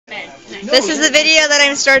This is the video that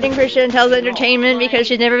I'm starting for Shantell's entertainment because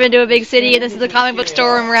she's never been to a big city, and this is a comic book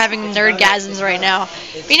store, and we're having nerdgasms right now.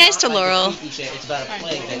 Be nice to Laurel.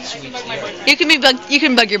 You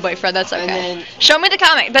can bug your boyfriend. That's okay. Show me the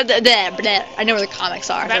comic. I know where the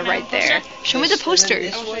comics are. They're right there. Show me the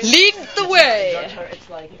posters. Lead the way.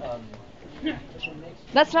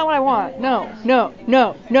 That's not what I want. No, no,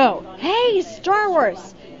 no, no. Hey, Star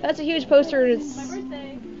Wars. That's a huge poster. It's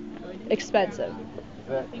expensive.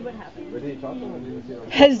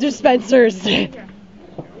 Has dispensers.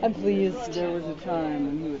 I'm pleased. There was a time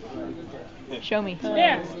when he was like... Show me.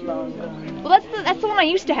 Yeah. Well, that's the one I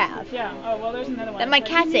used to have. Yeah. Oh, well, there's another one. That my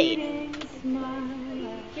cats ate.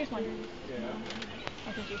 Here's one.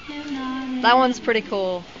 Oh, thank you. That one's pretty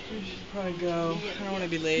cool. We should probably go. I don't want to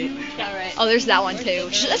be late. Yeah, right. Oh, there's that one too.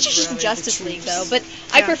 That's just Justice League though, but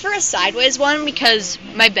I prefer a sideways one because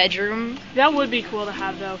my bedroom. That would be cool to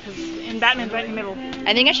have though, because in Batman's right in the middle.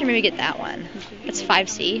 I think I should maybe get that one. That's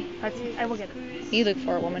 5C. I will get it. You look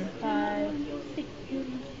for it, woman. 5C.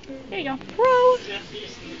 There you go. Bro.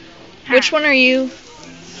 Which one are you?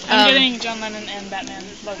 I'm getting John Lennon and Batman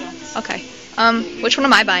logo. Okay. Which one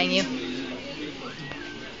am I buying you?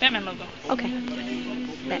 Batman logo. Okay.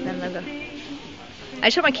 Batman logo. I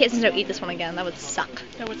just hope my kids don't eat this one again. That would suck.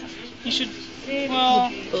 That would suck. You should. Well,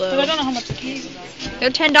 because I don't know how much the cases are. They're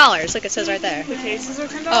 $10, like it says right there. The cases are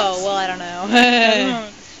 $10? Oh, well, I don't know. I don't know.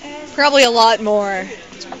 Probably a lot more.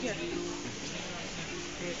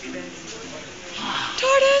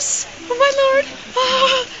 TARDIS! Oh my lord!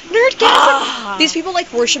 Ah, nerdgasm! These people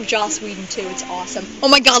like worship Joss Whedon too. It's awesome. Oh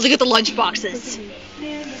my god, look at the lunch boxes.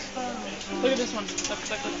 Look at this one. Look.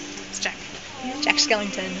 It's Jack. Jack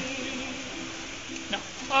Skellington. No.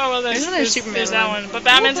 Oh, well, there's that one. But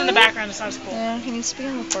Batman's in the background. It's not as cool. Yeah, he needs to be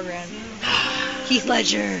in the foreground. Heath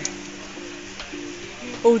Ledger.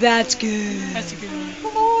 Oh, that's good. That's a good one.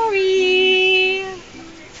 Glory.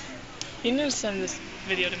 You need to send this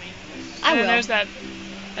video to me. I and will. Then there's that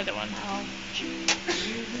other one.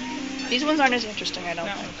 These ones aren't as interesting, I don't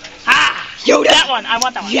think. Ah! Yoda! That one. I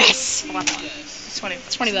want that one. Yes! I want that one. It's 20 bucks.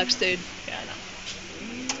 It's $20, dude. Yeah, I know.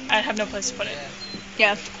 I have no place to put it.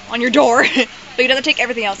 Yeah, on your door. But you'd have to take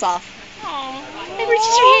everything else off. Aww. Edward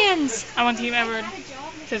Scissorhands! I want Team Edward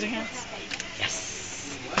Scissorhands.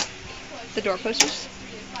 Yes. The door posters?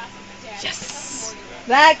 Yes.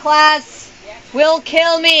 That class will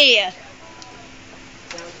kill me!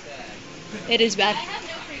 It is bad.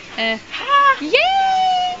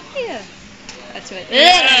 Yay! That's it.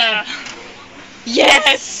 Yeah.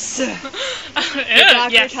 Yes! The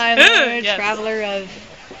Dr. Yes. Time Lord, Yes. traveler of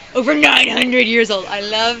over 900 years old. I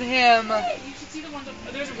love him.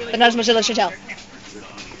 But not as much as I love Shantell.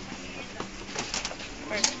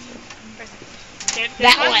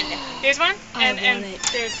 That one. There's one. And want it.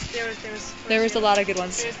 there was a lot of good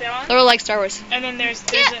ones. There's that one. Laura likes Star Wars. And then there's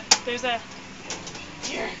a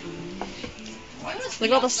Look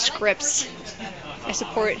at all the scripts. I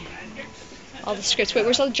support all the scripts. Wait,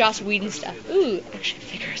 where's all the Joss Whedon stuff? Ooh, action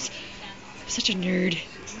figures. I'm such a nerd.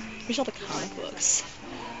 Where's all the comic books?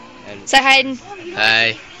 Say hi, Hayden.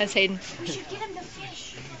 Hi. That's Hayden.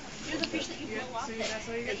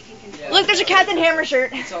 Look, there's a Captain Hammer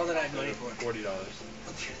shirt. That's all that I have money for. $40.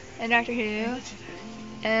 And Dr. Who.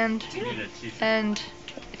 And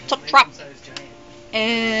Drop.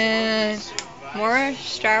 And more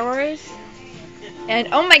Star Wars. And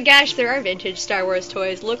oh my gosh, there are vintage Star Wars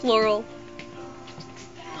toys. Look, Laurel.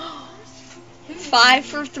 5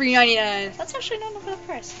 for $3.99. That's actually not a bad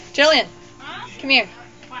price. Jillian, come here.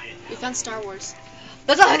 We found Star Wars.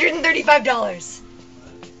 That's $135.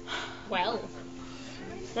 Well.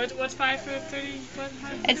 What's 5 for 30? What?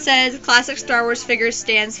 It says classic Star Wars figures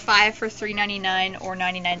stands 5 for $3.99 or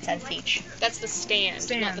 99 cents each. That's the stand.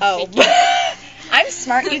 Not the Oh. figure. I'm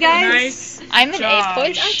smart, you guys. Nice I'm an job. A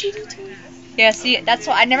push. Yeah, see, that's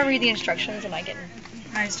why I never read the instructions and I get.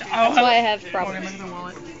 Nice job. That's why I have problems. Look at the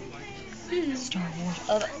wallet. Star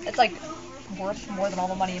Wars. It's like worth more than all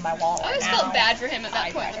the money in my wallet. I always felt bad for him at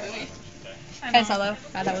that point in the movie. Thanks, hello.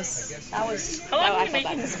 That was. How long are you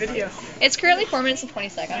making this video? It's currently 4 minutes and 20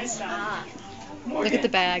 seconds. Look at the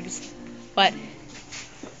bags. What?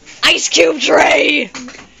 Ice cube tray.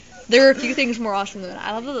 There are a few things more awesome than that.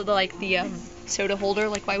 I love the soda holder.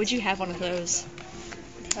 Like, why would you have one of those?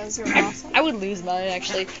 Because you're awesome. I would lose mine,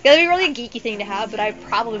 actually. Yeah, that'd be really a geeky thing to have, but I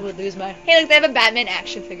probably would lose mine. Hey, look, they have a Batman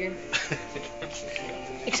action figure.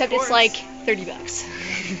 Except it's like $30.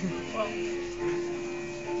 Well,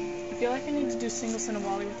 I feel like I need to do single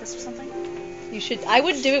Wally with this or something. You should. I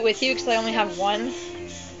would do it with you because I only have one.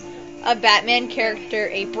 A Batman character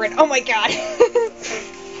apron. Oh my god.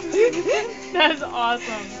 That's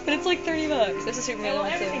awesome. But it's like $30. That's a Superman Well,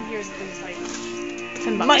 one everything too. here is like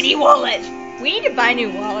 $10. Mighty wallet. We need to buy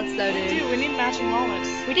new wallets though, dude. Dude, we need matching wallets.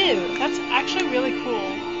 We do. That's actually really cool.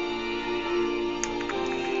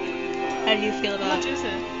 How do you feel How about much it? is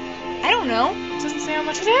it? I don't know. It doesn't say how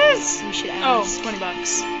much it is. We should Oh, ask.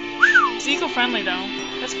 $20. It's eco-friendly though.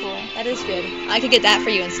 That's cool. That is good. I could get that for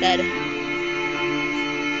you instead.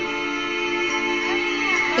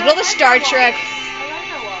 Look at all the Star Trek. I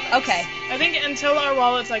like our wallets. Okay, I think until our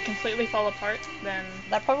wallets like completely fall apart, then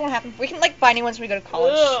that probably won't happen. We can like buy new ones when we go to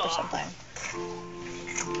college or Ugh. something.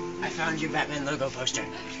 I found your Batman logo poster.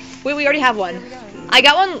 Wait, we already have one. I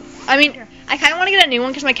got one. I mean, I kind of want to get a new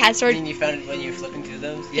one because my cat I started. mean, you found it when you were flipping through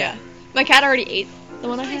those? Yeah, my cat already ate the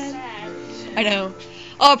one I had. I know.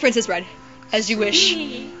 Oh, Princess Red, as you wish.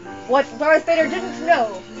 What Darth Vader didn't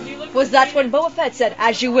know was that when Boba Fett said,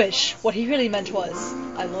 "As you wish," what he really meant was,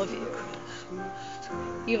 "I love you."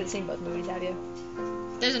 You haven't seen both movies, have you?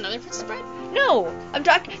 There's another Princess Bride? No, I'm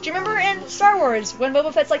talking. Do you remember in Star Wars when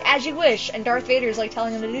Boba Fett's like, "As you wish," and Darth Vader's like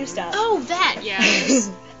telling him to do stuff? Oh, that, yes.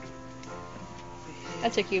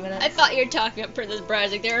 That took you a minute. I thought you were talking about Princess Bride. I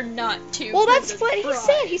was like, there are not two Well, that's Princess what he Brides.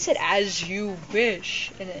 said. He said, "As you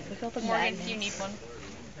wish," in it. Look at all the Morgan, magnets. you need one.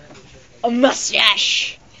 A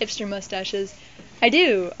mustache. Hipster mustaches. I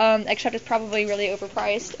do. Except it's probably really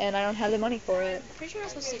overpriced, and I don't have the money for it. Pretty sure I'm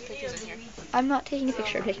supposed to take pictures in here. I'm not taking a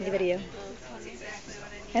picture. I'm taking a video.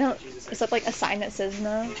 I don't. Is that like a sign that says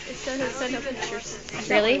no? It said no pictures.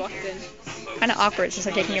 Really? Walked in. Kind of awkward since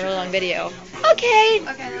I'm taking a really long video. Okay.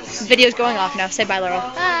 Okay. Video's going off now. Say bye, Laurel.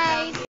 Bye.